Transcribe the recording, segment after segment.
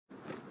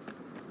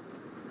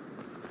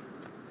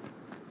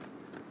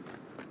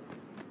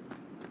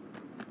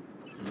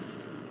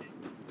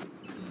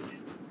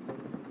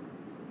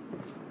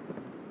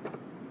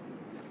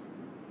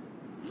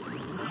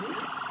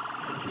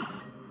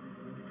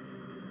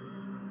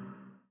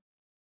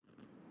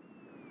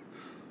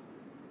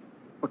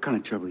What kind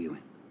of trouble you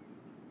in?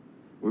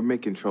 We're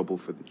making trouble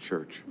for the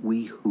church.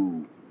 We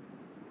who?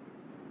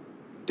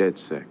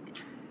 DedSec.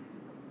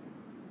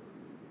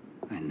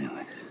 I knew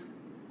it.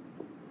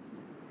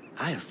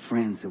 I have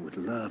friends that would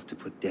love to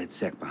put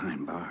DedSec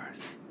behind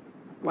bars.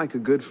 Like a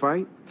good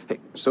fight? Hey,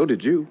 so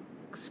did you.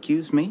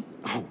 Excuse me?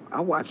 Oh,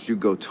 I watched you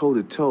go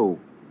toe-to-toe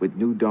with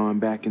New Dawn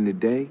back in the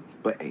day,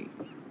 but hey,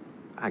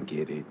 I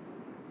get it.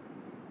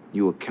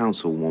 You a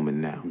councilwoman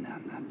now. No.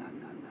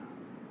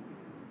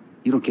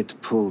 You don't get to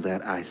pull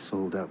that I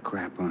sold out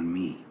crap on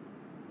me.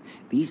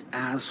 These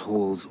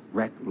assholes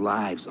wreck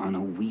lives on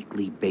a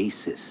weekly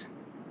basis.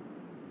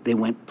 They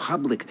went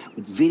public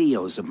with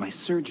videos of my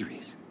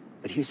surgeries.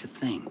 But here's the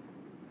thing.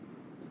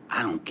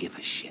 I don't give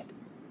a shit.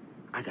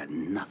 I got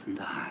nothing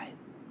to hide.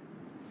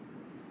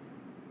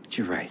 But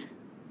you're right.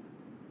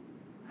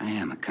 I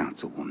am a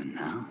councilwoman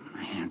now.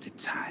 My hands are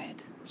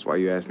tied. That's why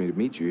you asked me to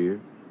meet you here.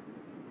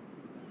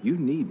 You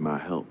need my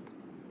help.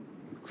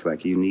 Looks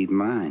like you need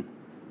mine.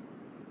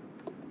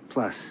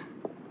 Plus,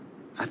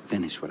 I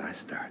finished what I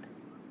started.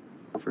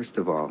 First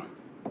of all,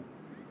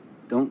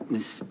 don't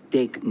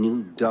mistake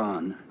New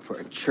Dawn for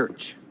a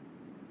church.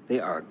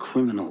 They are a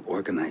criminal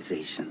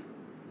organization.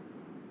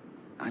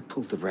 I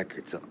pulled the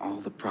records of all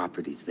the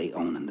properties they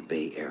own in the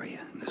Bay Area,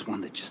 and there's one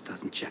that just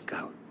doesn't check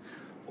out.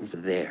 Over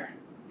there.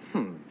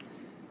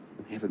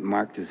 They have it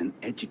marked as an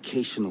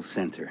educational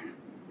center.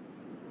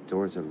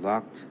 Doors are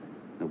locked,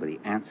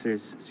 nobody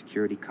answers,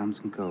 security comes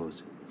and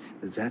goes.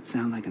 Does that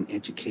sound like an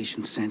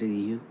education center to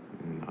you?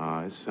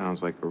 Nah, it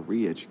sounds like a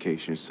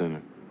re-education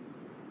center.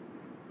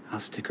 I'll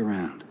stick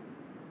around.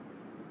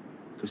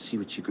 Go see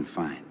what you can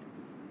find.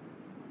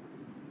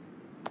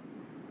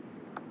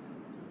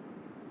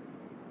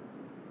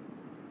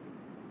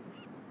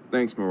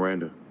 Thanks,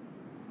 Miranda.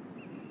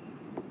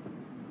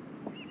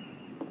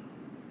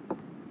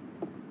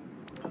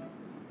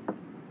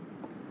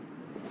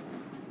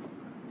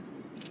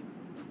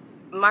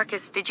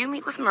 Marcus, did you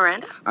meet with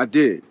Miranda? I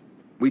did.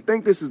 We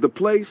think this is the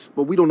place,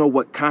 but we don't know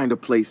what kind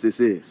of place this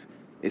is.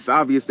 It's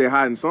obvious they're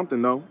hiding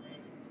something, though.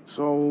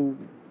 So,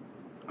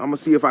 I'm gonna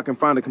see if I can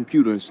find a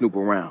computer and snoop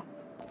around.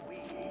 We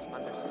understand.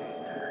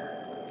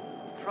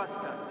 Trust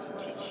us to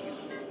teach you,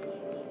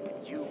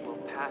 and you will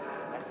pass the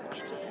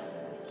message to them.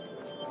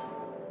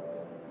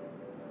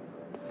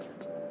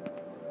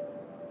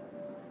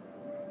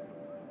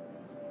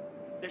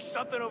 There's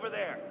something over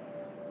there.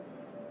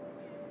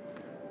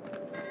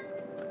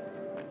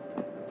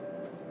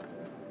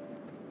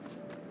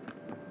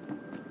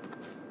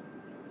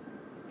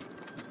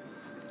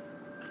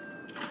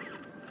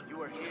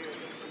 You are here.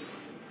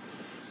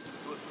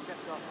 You have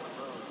stepped off the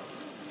road to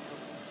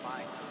help you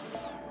find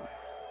us.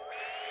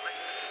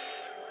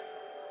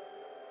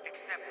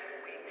 Accept that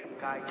we can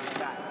guide you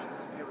back to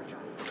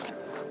spiritual.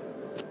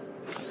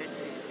 This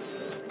is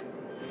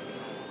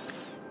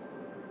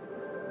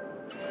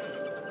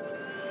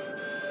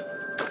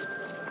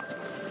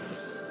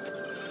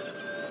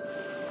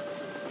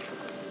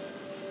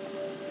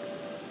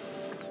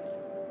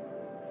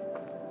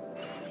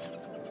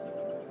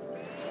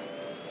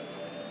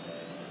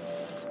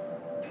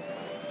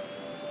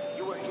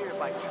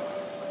by choice.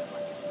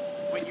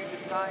 When you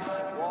decide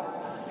to walk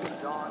with New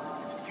Dawn,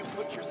 you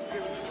put your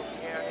spiritual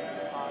care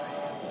into our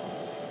hands.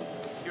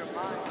 Your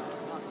mind is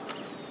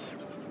constant.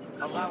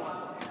 Allow us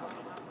to help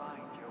you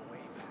find your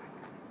way back.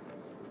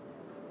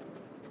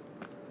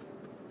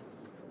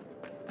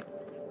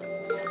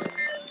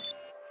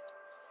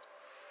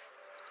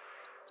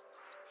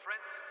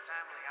 Friends and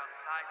family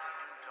outside the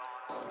New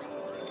Dawn,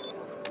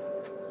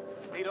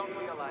 they don't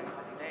realize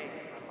that they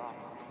are lost.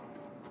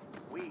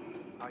 We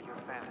are your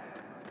family.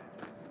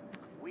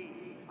 We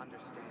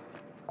understand.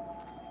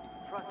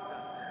 Trust us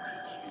to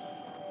teach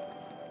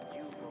you.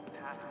 You will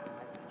pass the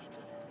message to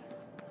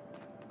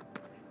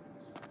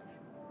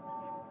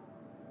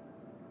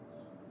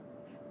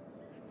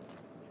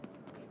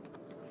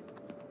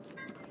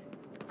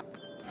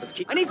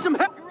them. I need some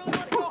help! I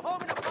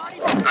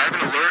have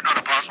an alert on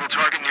a possible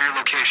target near your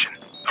location.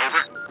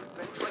 Over.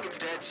 Looks like it's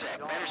DedSec.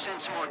 Better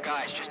send some more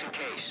guys, just in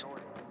case.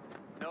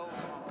 no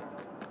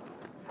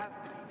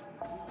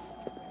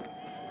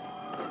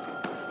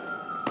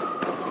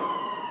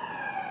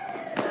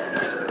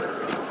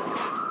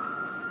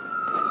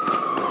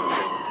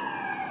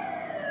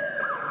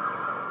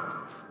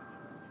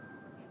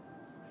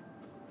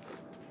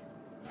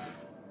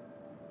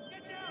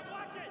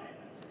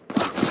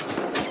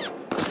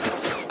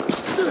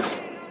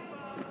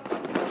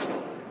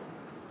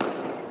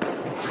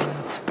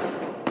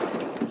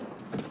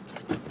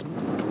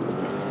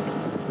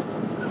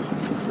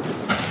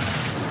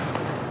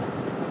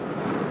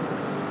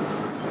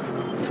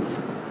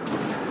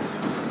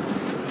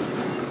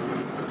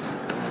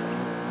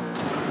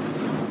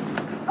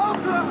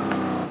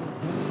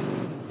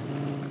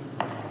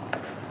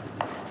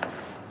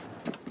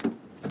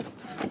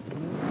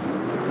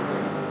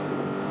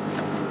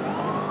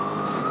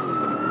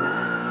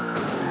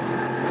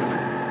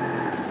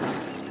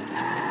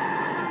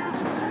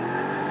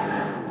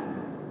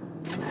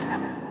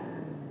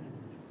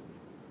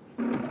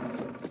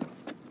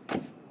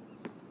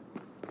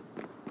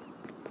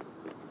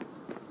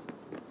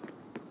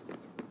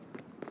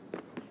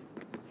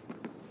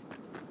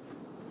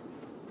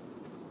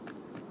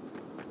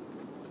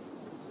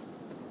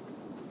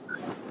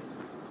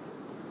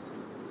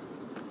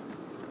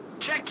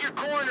Check your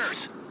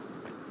corners!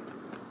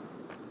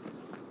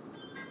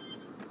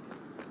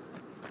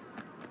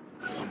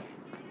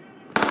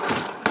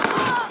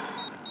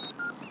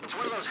 It's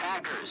one of those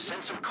hackers.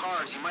 Send some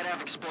cars. You might have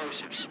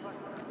explosives.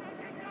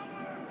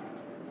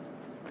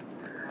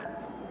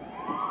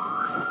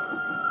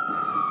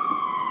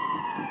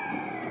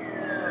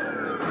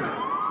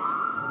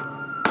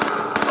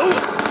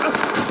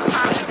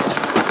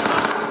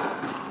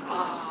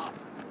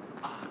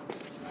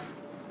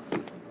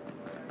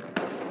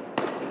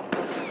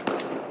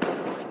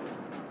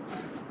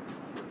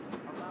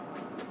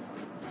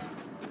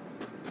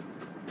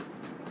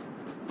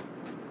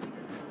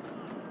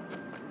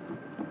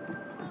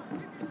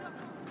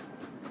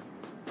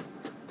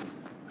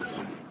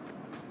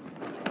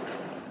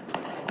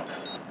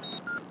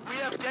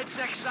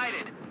 DedSec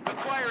sighted.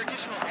 Require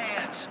additional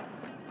hands.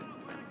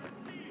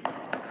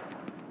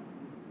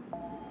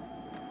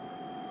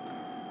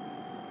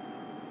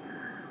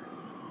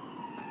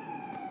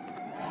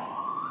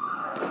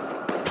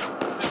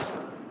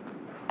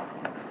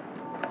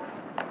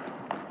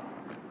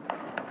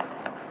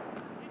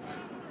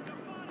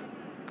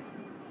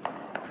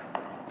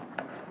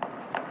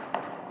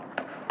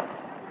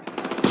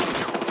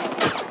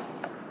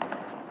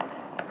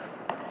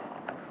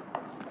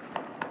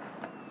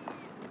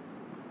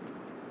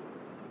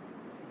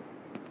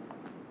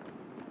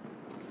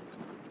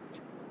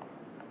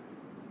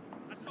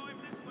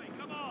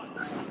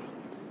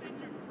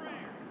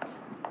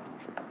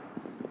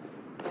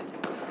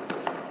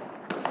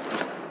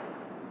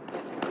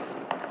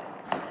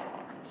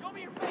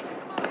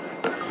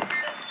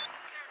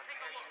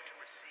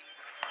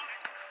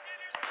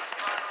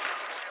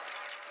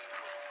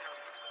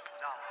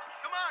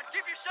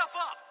 Give yourself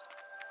up!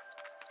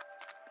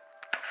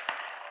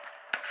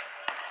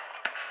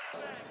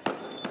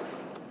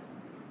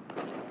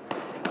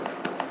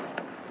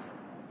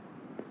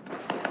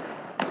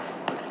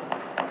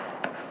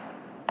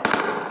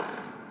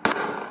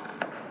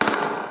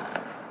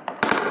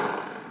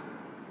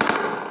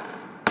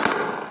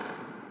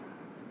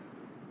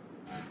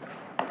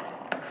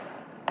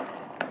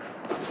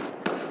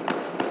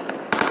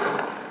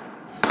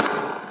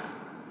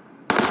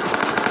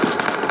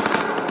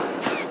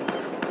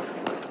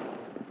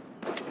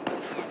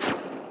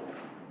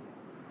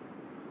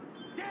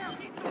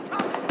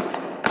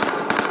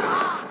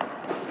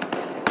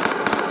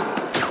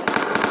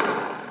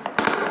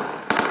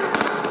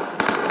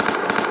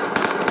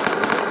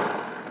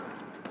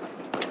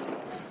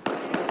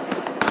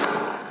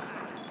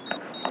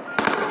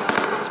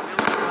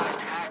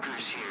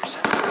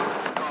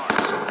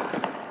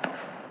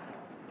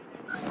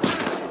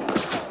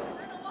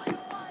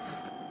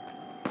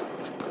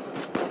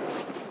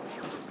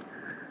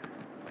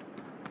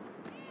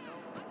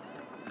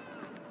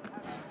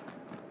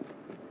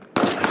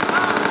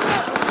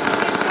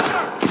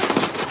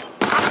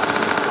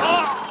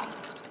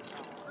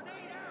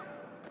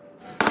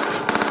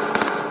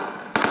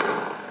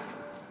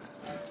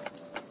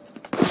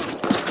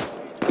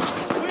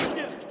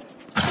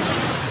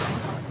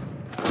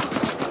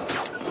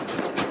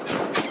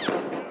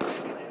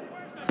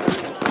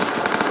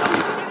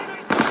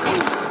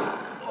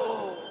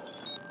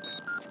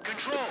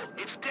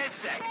 It's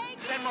DedSec.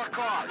 Send more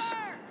cars.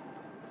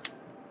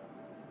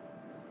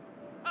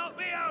 Help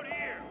me out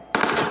here!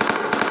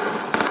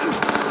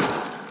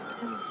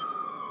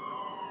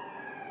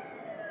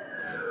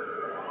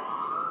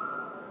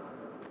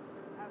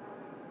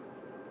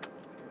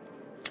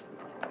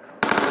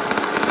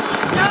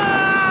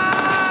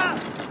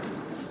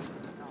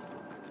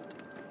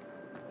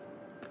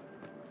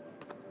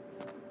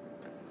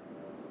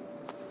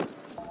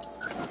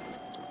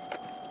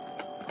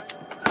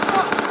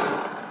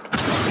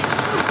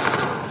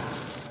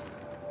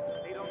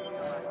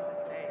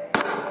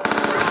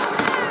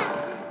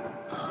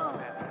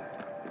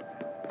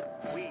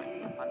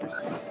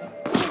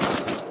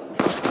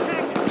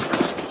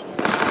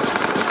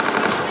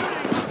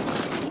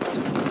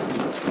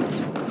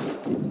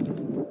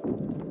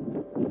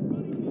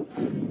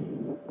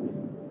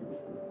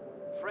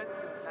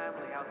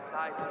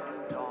 Outside the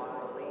New Dawn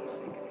believe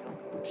they can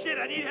help you. Shit,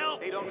 I need help!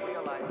 They don't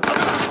realize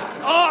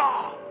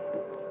Oh!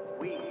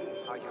 we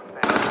are your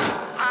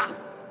family.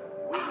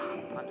 We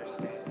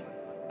understand you.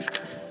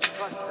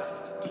 Trust us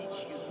to teach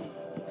you,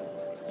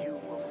 and you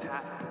will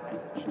pass the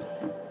message to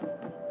them.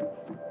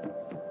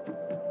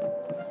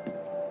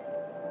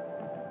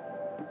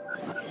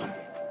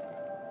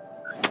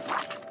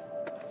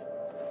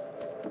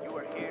 You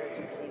are here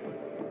to heal.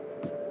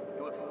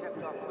 You have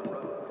stepped off the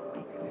road,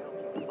 and we can help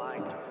you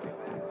find your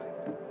way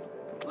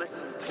back. Listen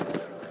to the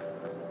truth.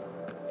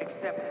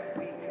 Accept that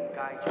we can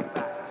guide you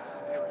back to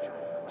spiritual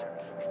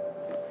clarity.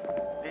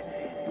 This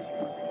is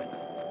your new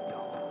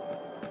dawn.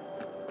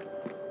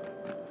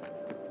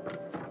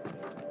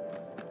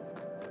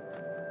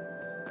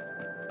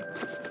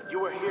 You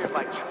are here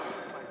by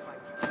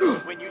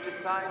choice. When you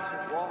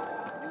decide to walk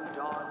with New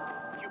Dawn,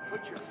 you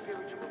put your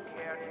spiritual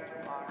care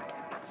into our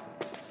hands.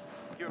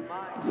 Your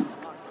mind is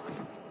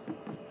unreal.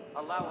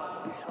 Allow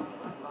us to help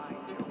you find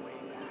your way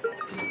back.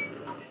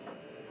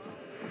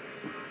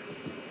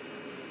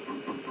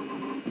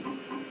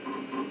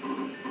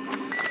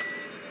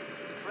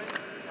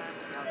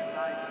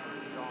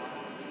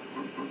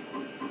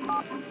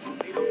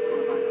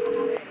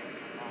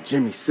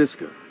 Jimmy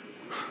Siska.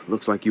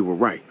 Looks like you were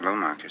right. Hello,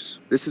 Marcus.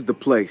 This is the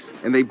place,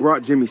 and they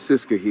brought Jimmy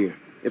Siska here.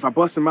 If I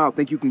bust him out,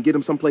 think you can get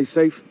him someplace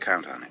safe?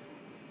 Count on it.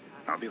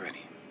 I'll be ready.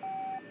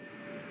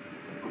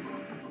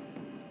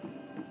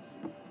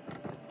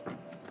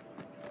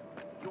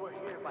 You are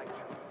here by choice.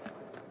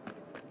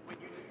 When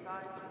you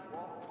decide to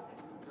walk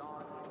into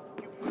dawn,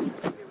 you put your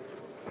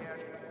spiritual care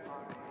in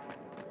our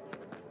hands.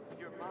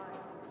 Your mind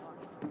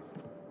is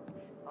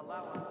on.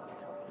 Allow us to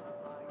help you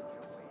find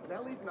your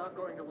way. Nellie's not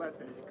going to let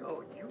this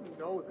go. You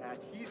know that.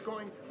 She's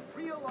going to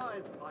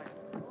realize I'm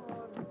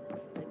gone,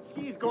 and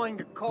she's going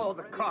to call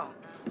the cops.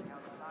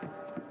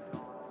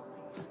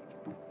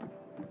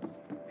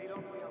 They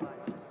don't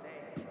realize that they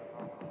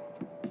are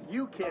lost.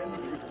 You can't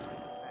do this.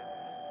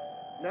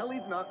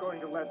 Nellie's not going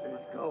to let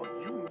this go.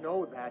 You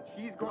know that.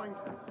 She's going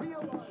to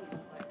realize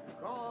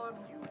I'm gone,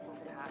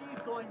 and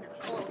she's going to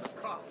call the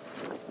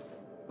cops.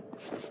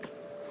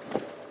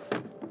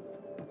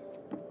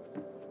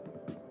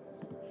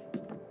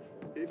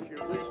 If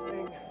you're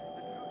listening,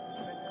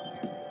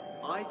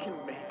 I can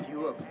make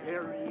you a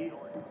very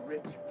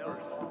rich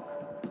person.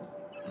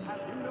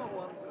 You know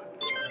I'm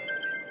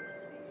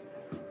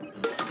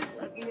good.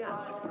 Let me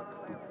ask.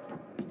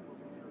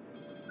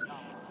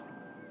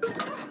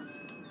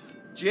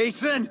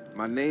 Jason?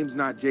 My name's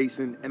not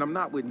Jason, and I'm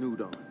not with New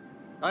Dawn.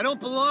 I don't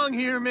belong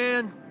here,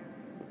 man.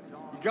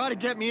 You gotta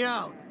get me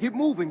out. Get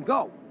moving,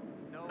 go.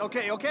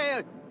 Okay,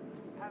 okay.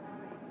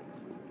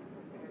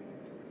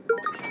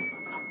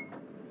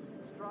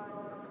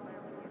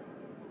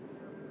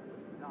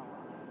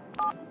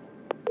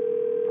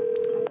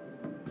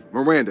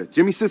 Miranda,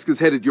 Jimmy Siska's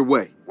headed your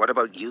way. What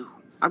about you?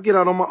 I'll get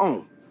out on my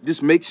own.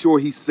 Just make sure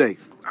he's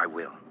safe. I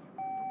will.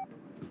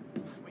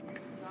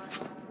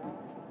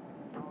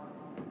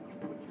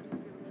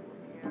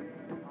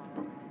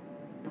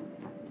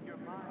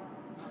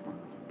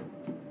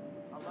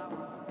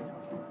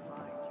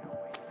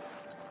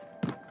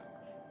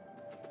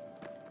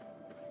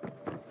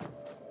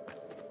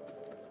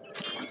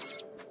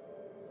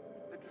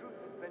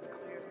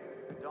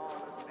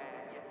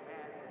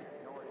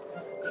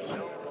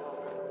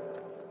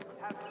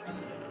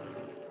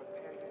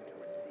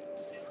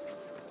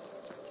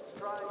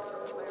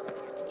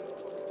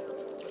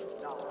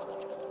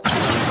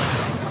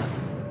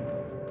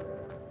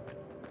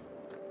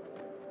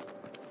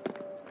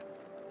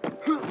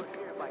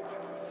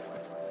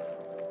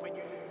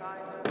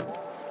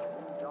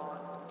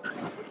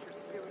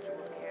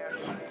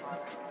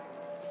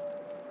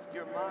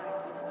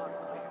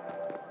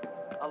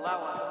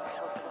 Allow us to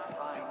help you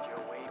find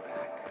your way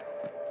back.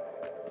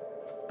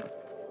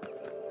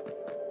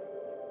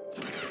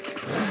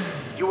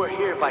 You are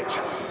here by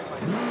choice.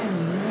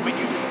 When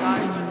you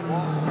decide to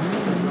walk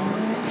into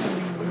dawn,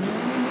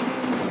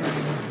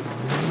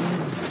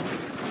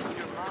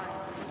 your mind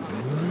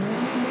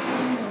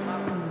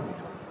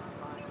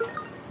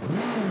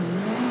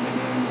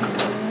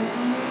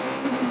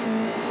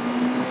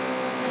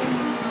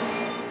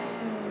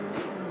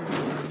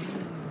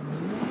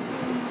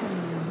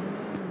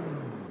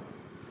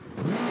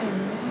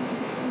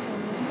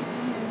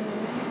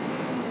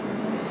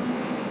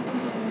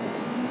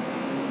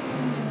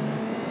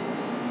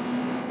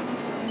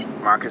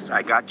Marcus,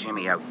 I got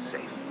Jimmy out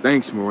safe.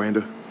 Thanks,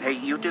 Miranda. Hey,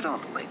 you did all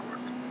the legwork.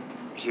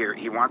 Here,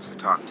 he wants to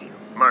talk to you.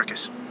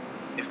 Marcus,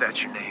 if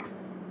that's your name.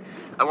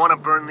 I want to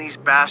burn these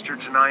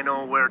bastards and I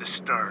know where to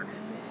start.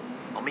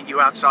 I'll meet you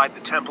outside the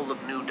Temple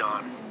of New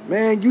Dawn.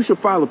 Man, you should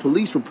file a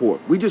police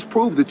report. We just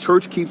proved the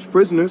church keeps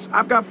prisoners.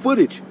 I've got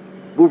footage.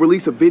 We'll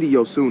release a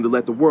video soon to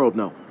let the world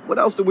know. What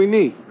else do we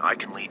need? I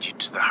can lead you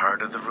to the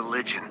heart of the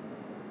religion.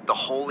 The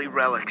holy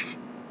relics.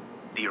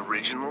 The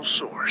original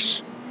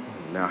source.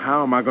 Now,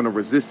 how am I gonna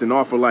resist an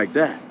offer like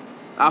that?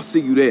 I'll see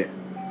you there.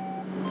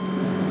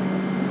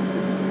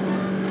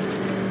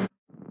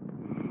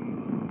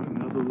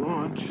 Another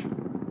launch.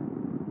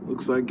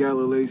 Looks like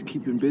Galilee's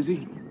keeping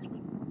busy.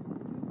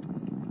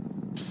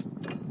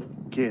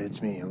 Kid, it's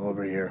me. I'm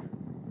over here.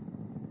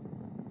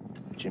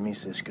 Jimmy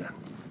Siska.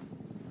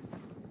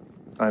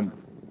 I'm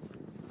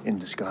in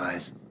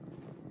disguise.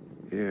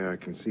 Yeah, I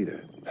can see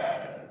that.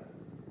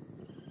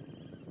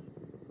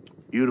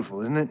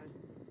 Beautiful, isn't it?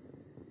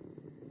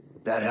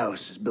 That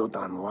house is built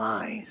on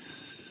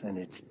lies, and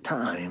it's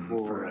time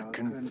for a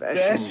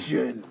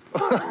confession.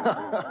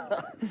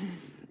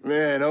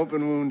 Man,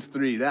 Open Wounds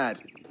 3, that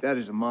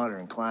is a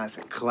modern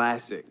classic.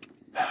 Classic.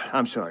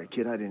 I'm sorry,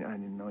 kid. I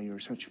didn't know you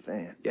were such a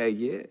fan.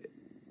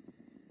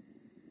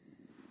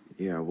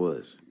 Yeah, I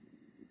was.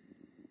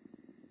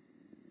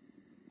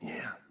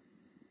 Yeah,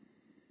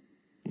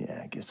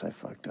 I guess I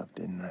fucked up,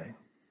 didn't I?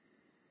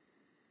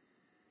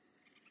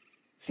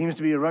 Seems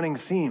to be a running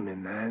theme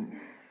in that.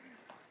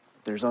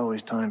 There's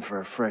always time for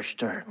a fresh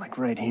start, like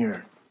right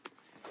here.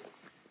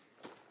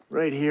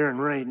 Right here and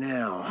right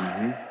now.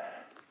 Mm-hmm.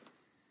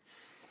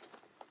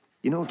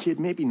 You know, kid,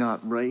 maybe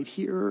not right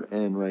here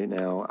and right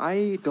now.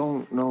 I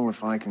don't know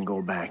if I can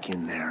go back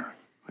in there.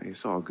 Hey,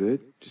 it's all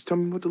good. Just tell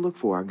me what to look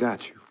for. I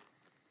got you.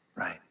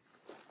 Right.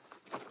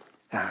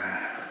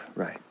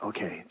 Right.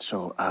 Okay.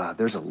 So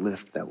there's a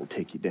lift that will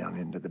take you down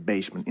into the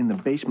basement. In the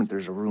basement,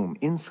 there's a room.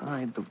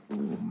 Inside the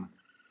room,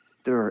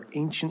 there are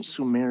ancient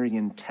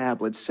Sumerian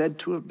tablets said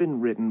to have been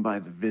written by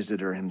the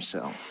visitor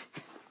himself.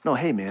 No,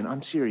 hey, man,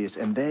 I'm serious.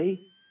 And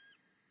they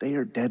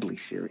are deadly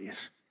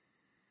serious.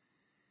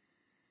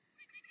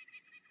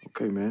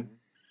 Okay, man.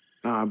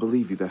 Nah, I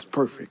believe you. That's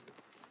perfect.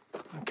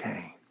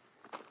 Okay.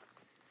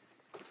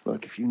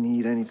 Look, if you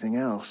need anything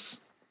else,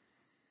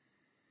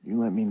 you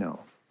let me know.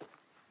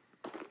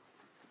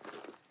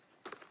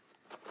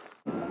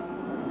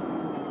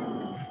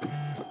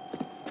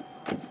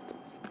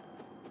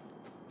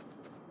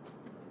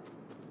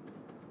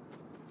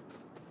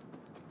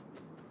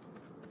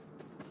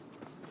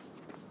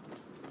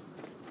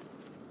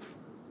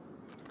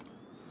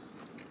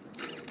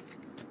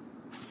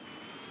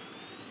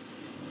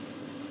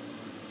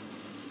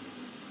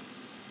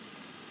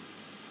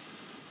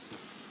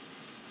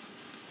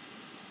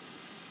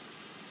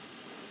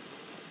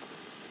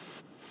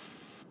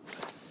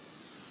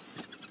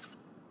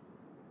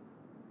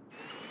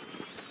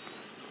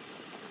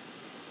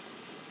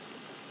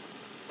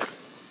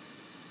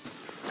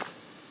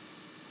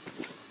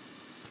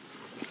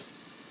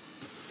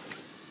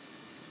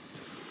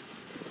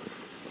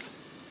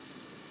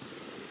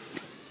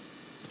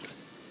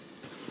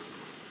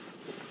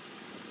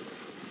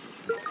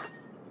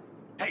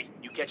 Hey,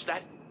 you catch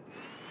that?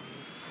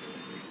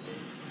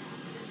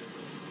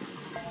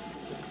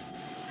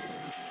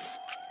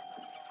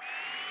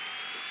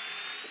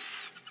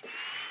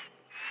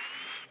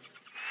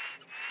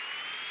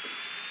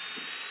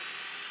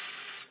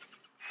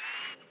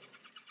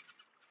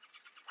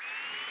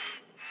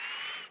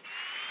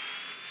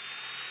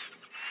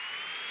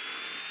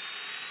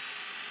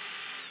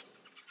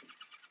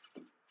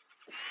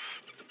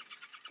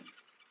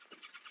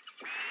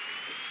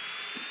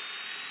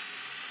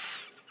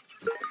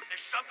 There's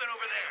something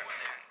over there.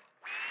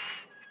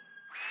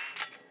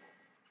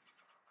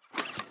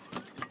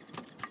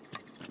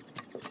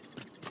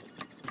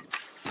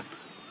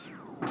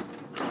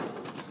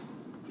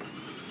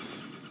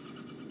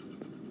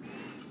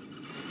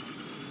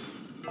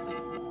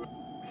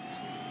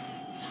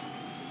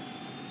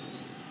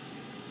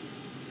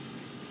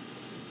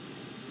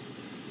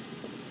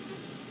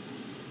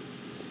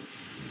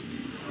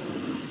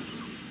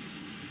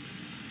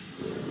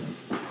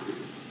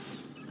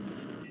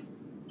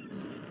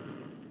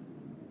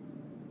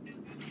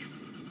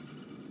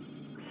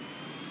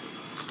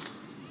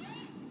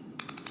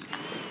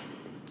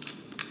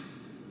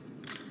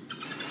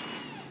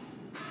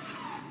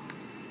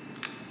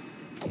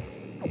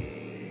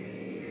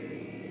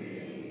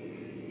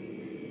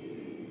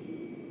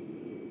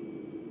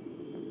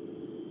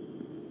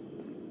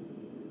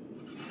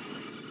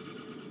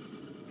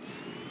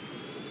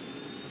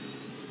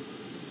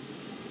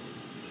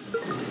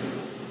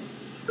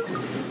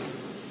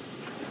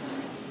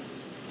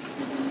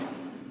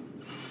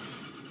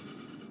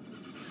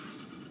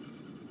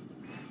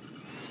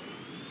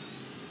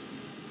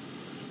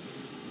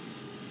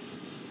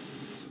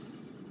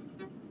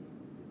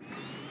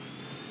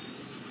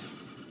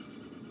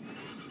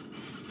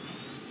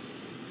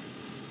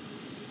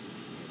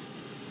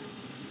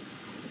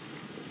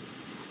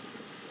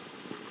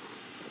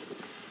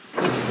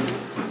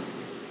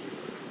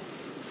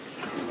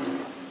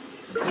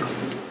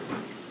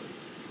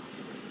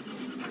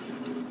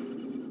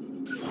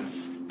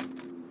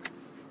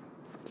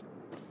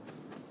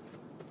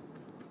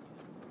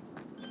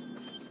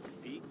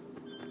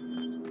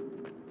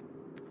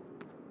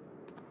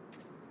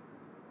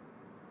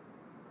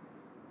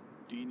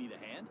 Do you need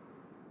a hand?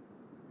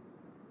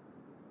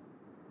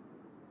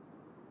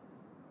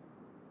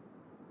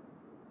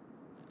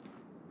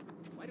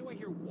 Why do I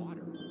hear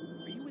water?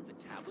 Are you with the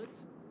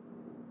tablets?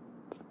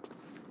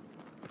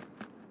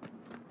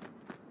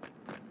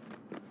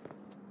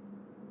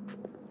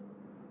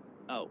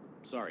 Oh,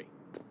 sorry.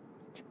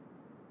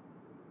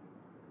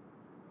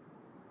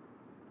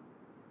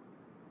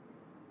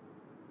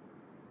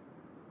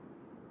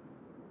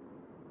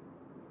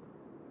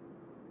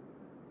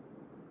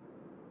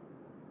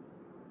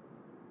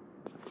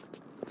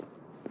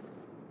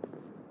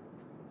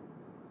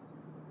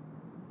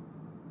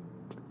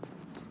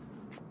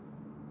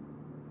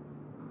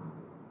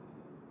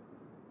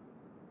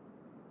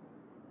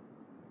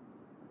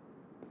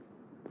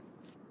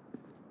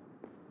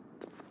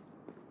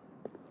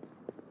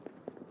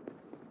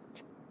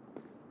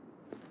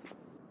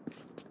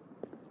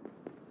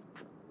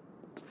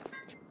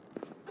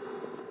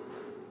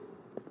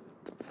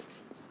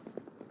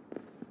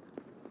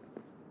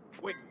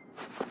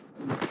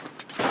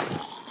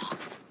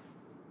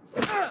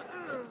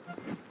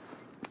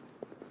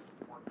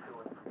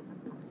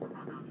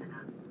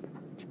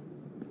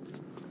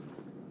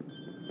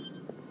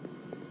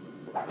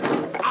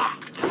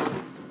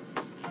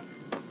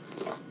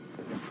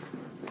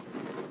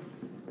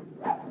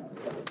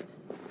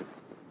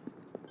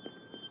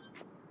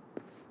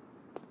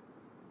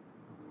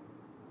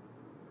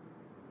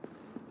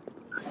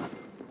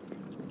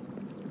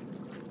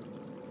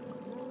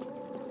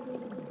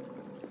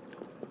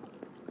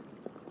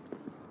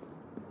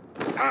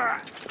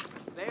 There,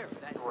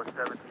 that...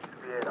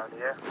 1738 on the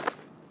air.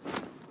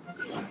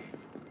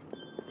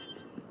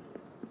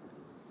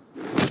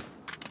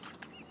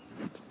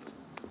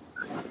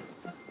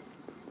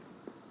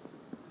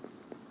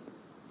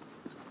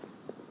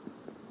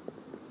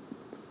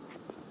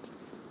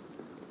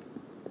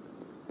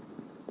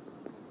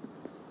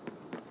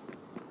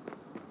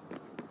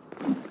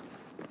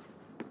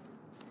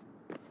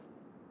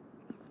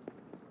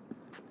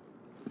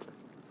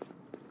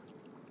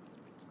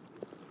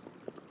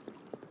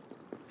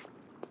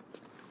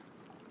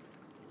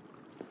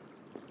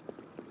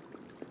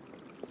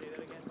 Say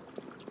that again?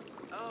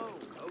 Oh,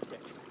 okay.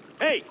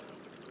 Hey!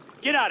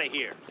 Get out of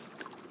here!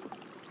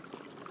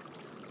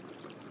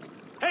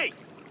 Hey!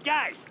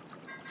 Guys!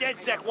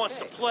 DedSec wants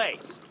to play!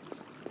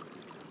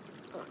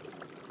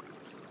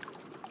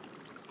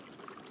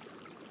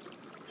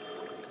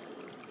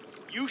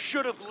 You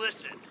should have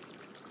listened.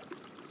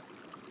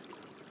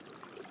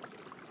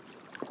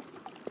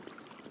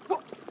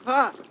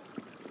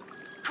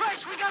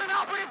 Christ, we got an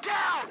operative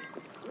down!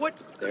 What?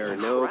 There are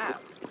no...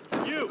 Crap.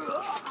 You!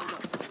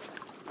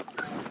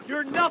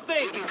 You're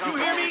nothing! You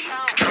hear me?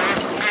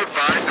 Control, be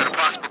advised that a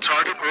possible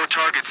target or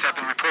targets have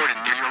been reported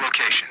near your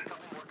location.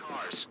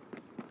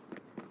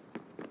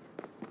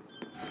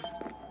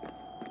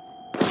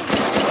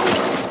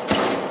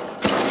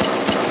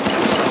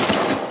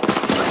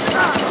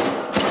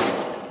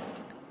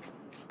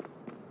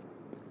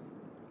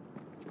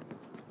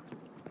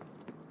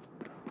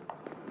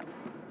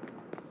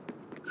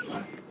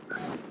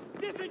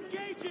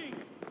 Disengaging!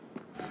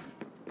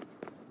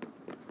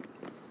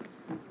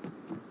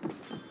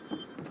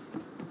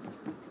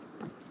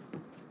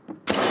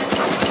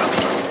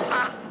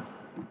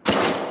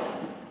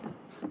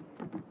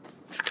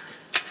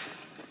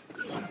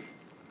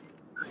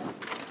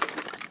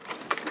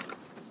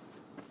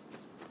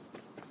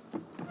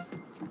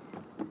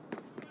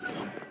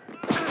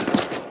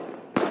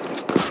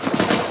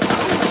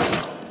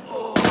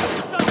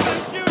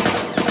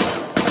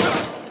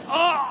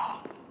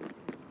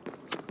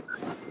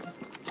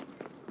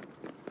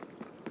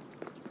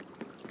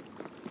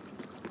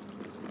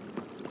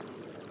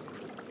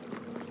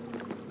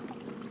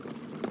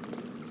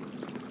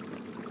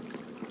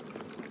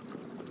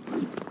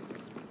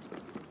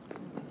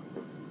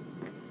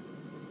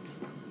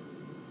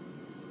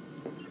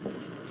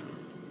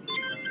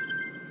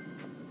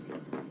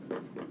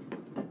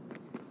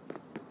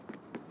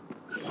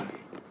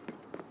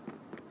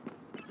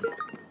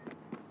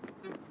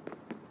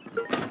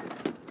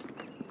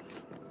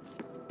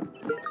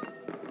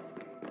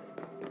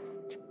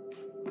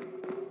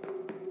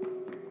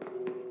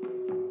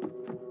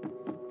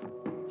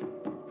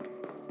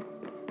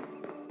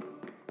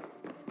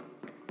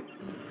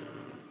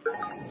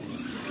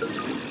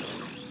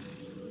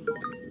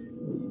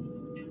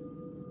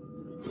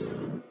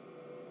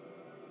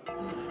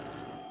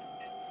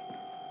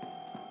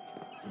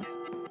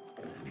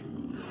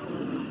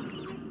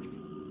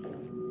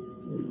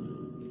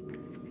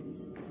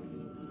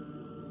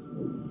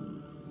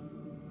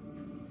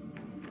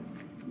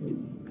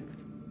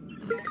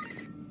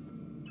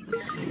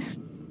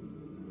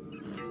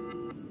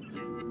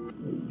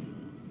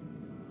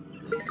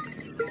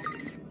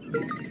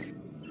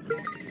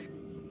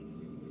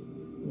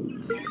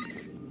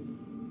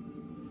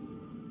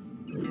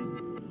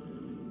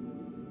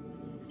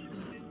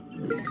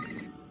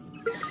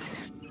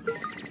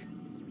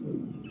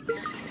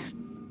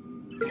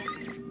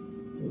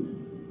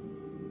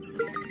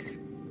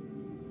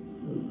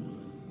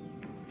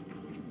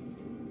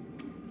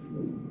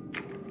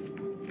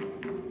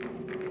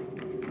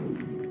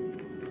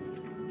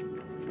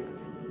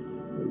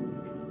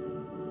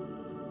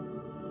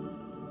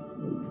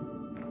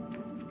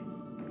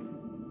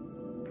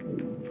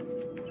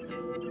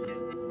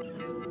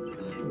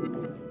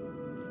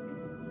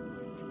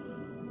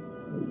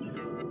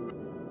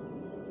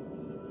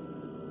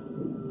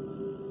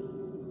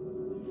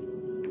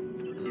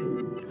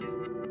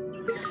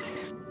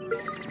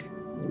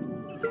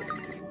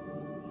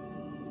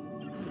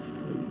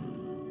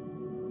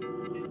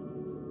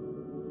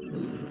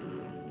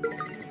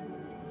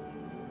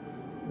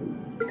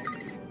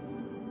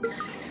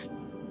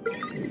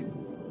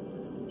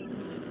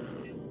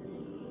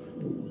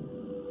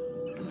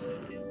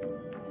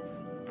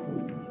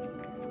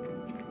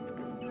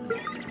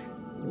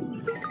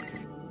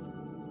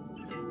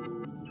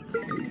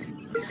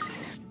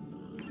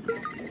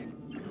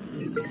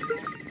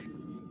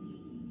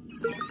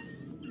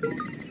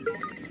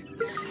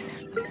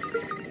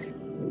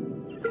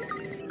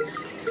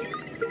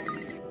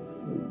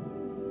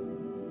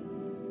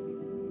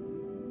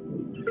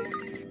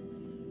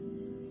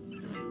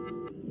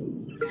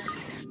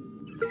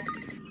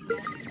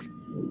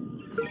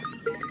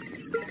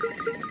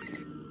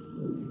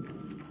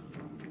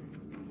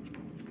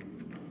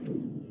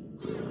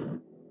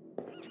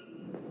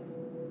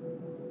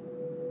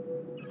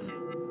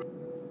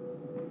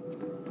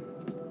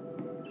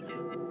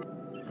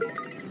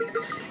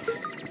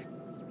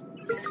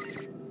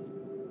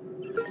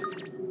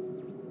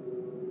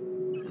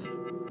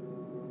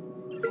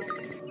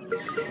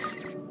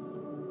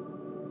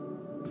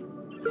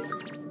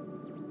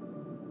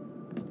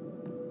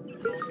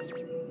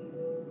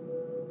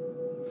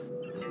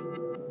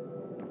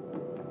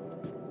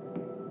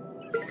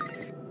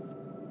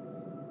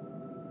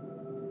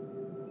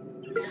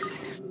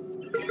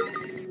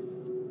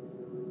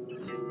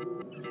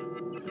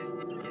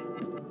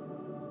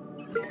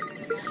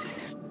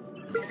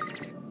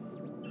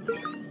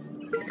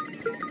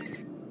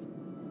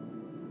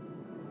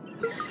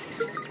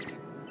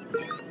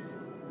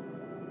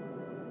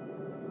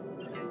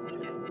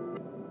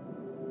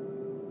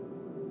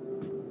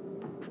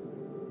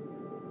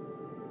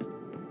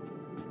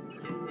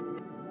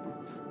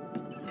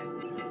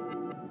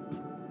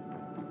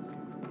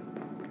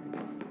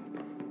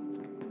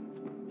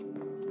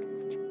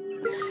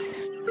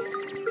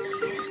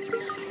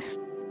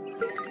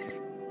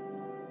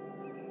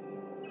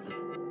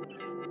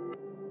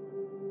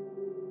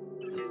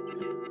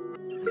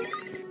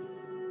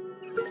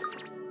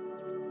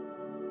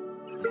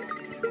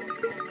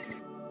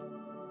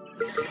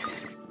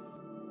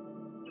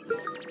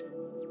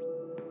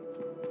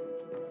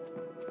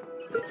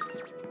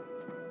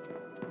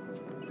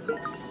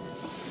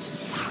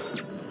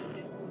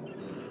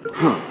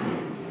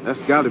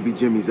 That's gotta be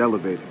Jimmy's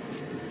elevator.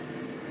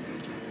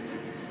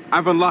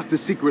 I've unlocked the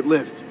secret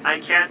lift.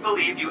 I can't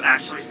believe you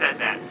actually said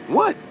that.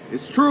 What?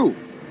 It's true.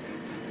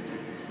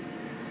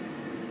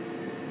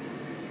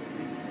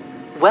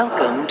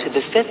 Welcome to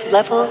the 5th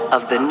level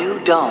of the New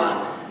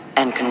Dawn,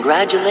 and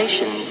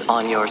congratulations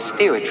on your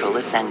spiritual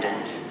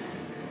ascendance.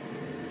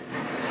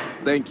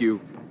 Thank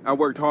you. I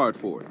worked hard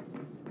for it.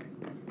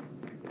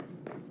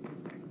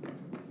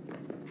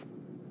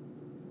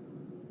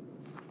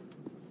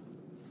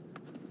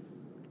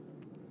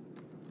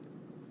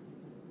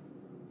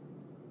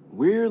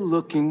 We're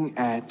looking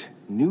at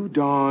New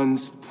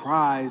Dawn's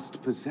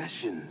prized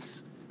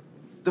possessions.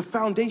 The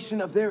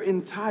foundation of their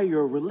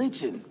entire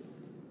religion.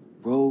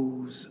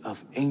 Rows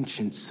of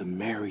ancient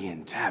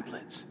Sumerian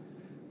tablets.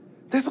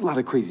 There's a lot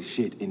of crazy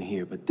shit in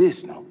here, but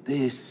this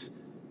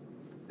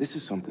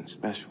is something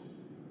special.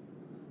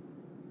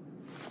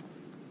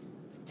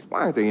 Why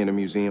aren't they in a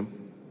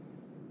museum?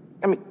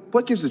 I mean,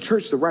 what gives the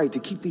church the right to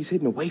keep these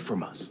hidden away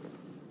from us?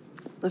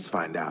 Let's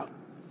find out.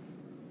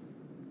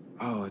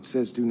 Oh, it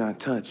says do not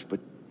touch,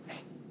 but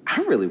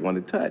I really want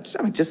to touch.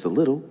 I mean, just a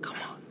little. Come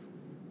on.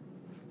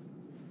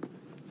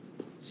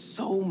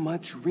 So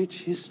much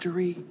rich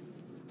history.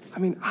 I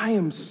mean, I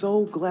am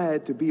so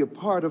glad to be a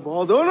part of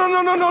all the—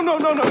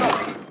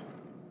 No.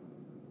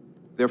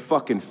 They're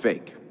fucking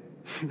fake.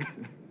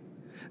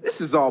 This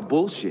is all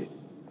bullshit.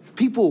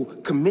 People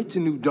commit to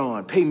New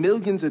Dawn, pay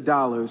millions of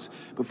dollars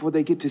before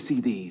they get to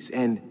see these,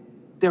 and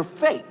they're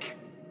fake.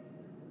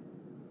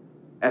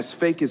 As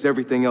fake as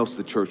everything else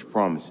the church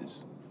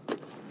promises.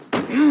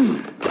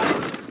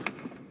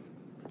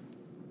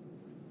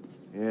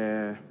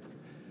 Yeah.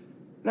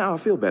 Now I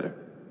feel better.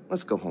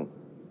 Let's go home.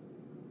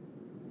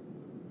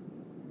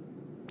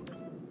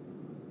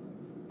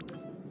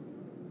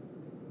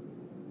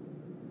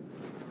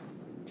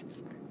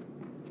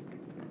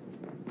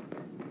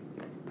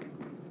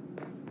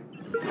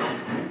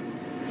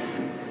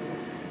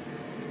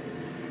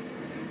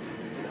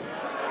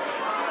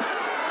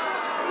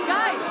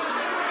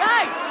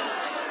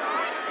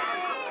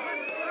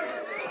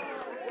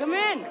 Come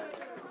in.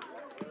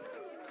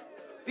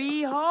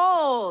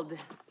 Behold.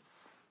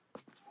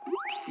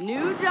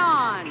 New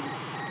Dawn.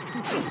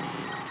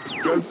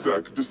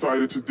 DedSec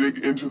decided to dig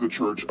into the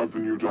Church of the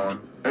New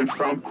Dawn and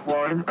found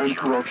crime and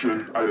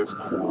corruption at its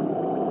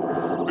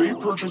core. They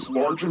purchased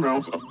large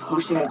amounts of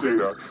personal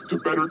data to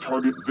better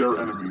target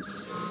their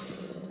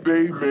enemies.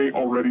 They may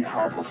already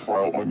have a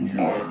file on you.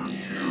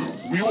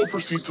 We will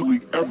proceed to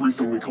leak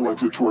everything we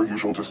collected to our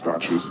usual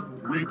dispatches.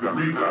 Read them,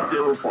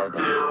 verify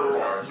them.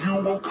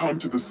 You will come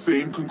to the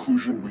same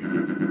conclusion we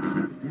did.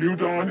 New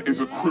Dawn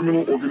is a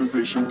criminal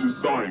organization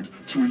designed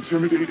to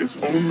intimidate its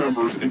own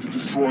members into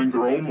destroying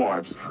their own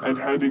lives and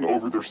handing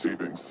over their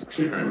savings.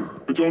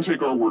 But don't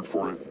take our word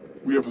for it.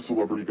 We have a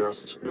celebrity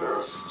guest.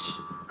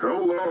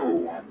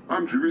 Hello,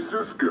 I'm Jimmy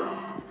Siska.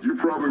 You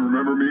probably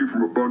remember me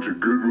from a bunch of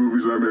good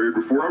movies I made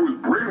before I was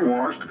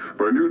brainwashed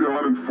by New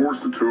Dawn and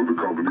forced to toe the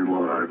company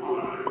line.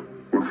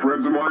 When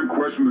friends of mine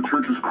questioned the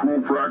church's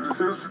cruel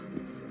practices,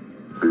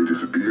 they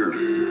disappeared.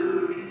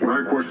 When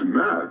I questioned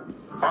that,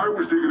 I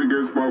was taken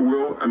against my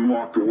will and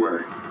locked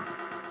away.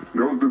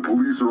 Know that the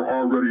police are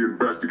already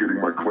investigating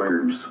my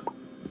claims.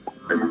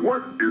 And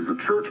what is the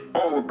church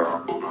all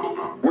about?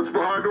 What's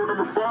behind door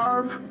number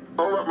 5?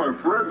 I'll let my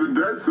friends in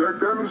DedSec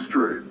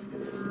demonstrate.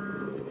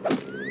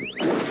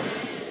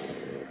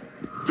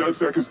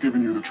 DedSec has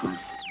given you the truth.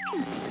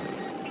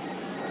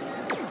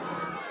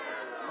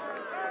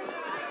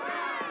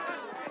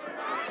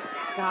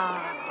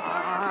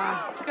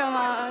 Come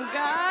on,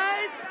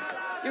 guys.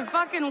 You're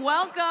fucking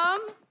welcome.